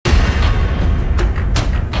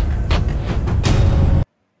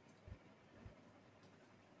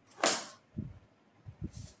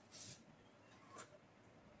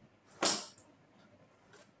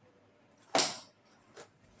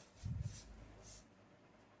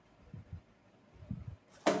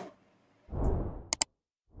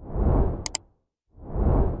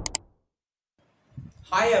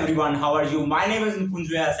Hi everyone, how are you? My name is Nikunj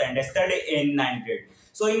Vyas and I study in 9th grade.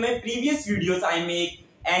 So in my previous videos, I make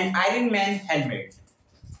an Ironman helmet,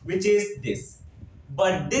 which is this.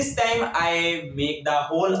 But this time I make the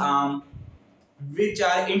whole arm, which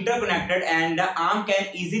are interconnected, and the arm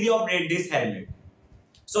can easily operate this helmet.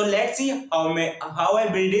 So let's see how I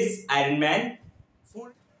build this Ironman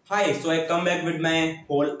full. Hi, so I come back with my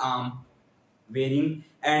whole arm wearing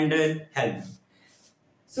and helmet.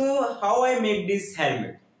 So how I make this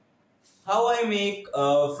helmet? How I make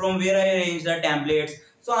from where I arrange the templates?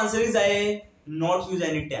 So answer is I not use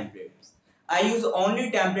any templates. I use only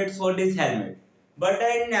templates for this helmet, but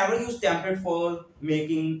I never use template for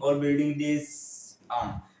making or building this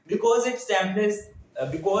arm because its templates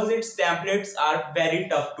are very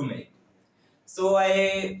tough to make. So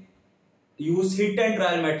I use hit and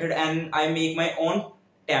trial method and I make my own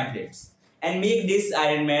templates and make this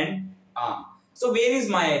Ironman arm. So where is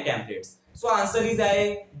my templates? So answer is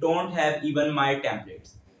I don't have even my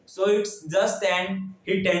templates. So it's just an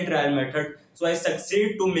hit and trial method. So I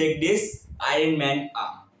succeed to make this Ironman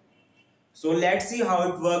arm. So let's see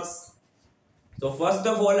how it works. So first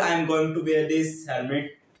of all, I am going to wear this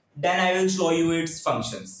helmet. Then I will show you its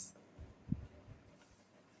functions.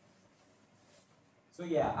 So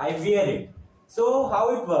yeah, I wear it. So how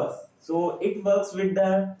it works? So it works with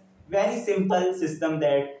the very simple system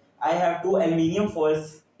that I have two aluminium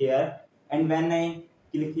foils here, and when I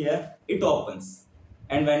click here, it opens,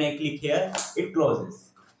 and when I click here, it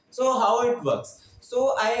closes. So how it works?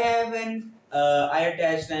 So I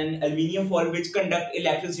attached an aluminium foil which conduct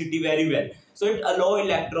electricity very well. So it allow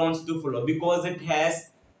electrons to flow because it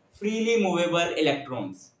has freely movable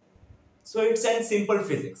electrons. So it's a simple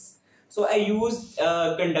physics. So I use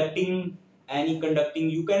you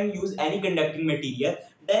can use any conducting material.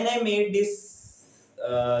 Then I made this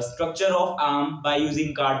structure of arm by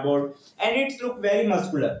using cardboard, and it look very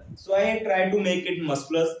muscular. So I try to make it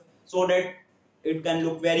muscular so that it can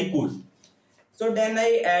look very cool. So then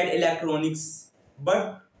I add electronics,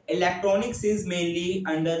 but electronics is mainly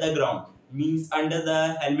under the ground, means under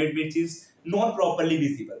the helmet, which is not properly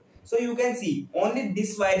visible. So you can see only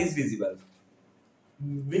this wire is visible,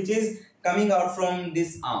 which is coming out from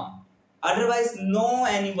this arm. Otherwise, no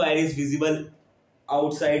any wire is visible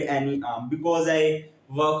outside any arm because I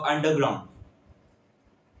work underground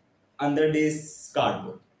under this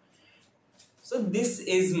cardboard. So this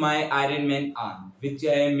is my Ironman arm, which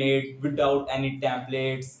I made without any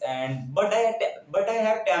templates, and but I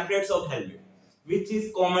have templates of helmet, which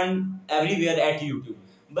is common everywhere at YouTube.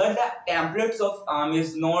 But the templates of arm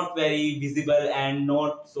is not very visible and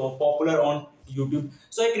not so popular on YouTube.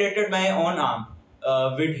 So I created my own arm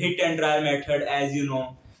with hit and trial method, as you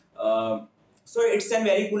know. So it's a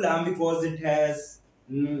very cool arm because it has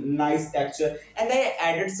nice texture, and I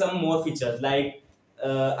added some more features like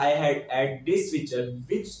I had add this feature,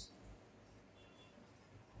 which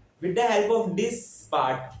with the help of this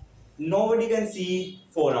part nobody can see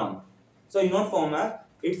forearm. So in not forearm,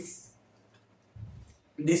 it's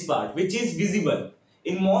this part which is visible.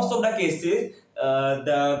 In most of the cases,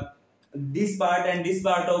 this part and this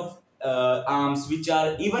part of arms, which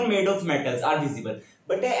are even made of metals, are visible.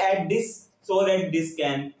 But I add this so that this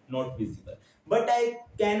can not visible. But I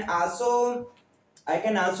can also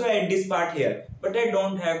add this part here, but I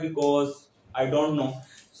don't have because I don't know.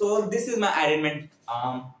 So this is my Ironman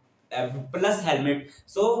arm plus helmet.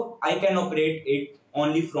 So I can operate it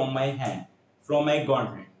only from my hand, from my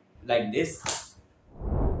gauntlet, like this.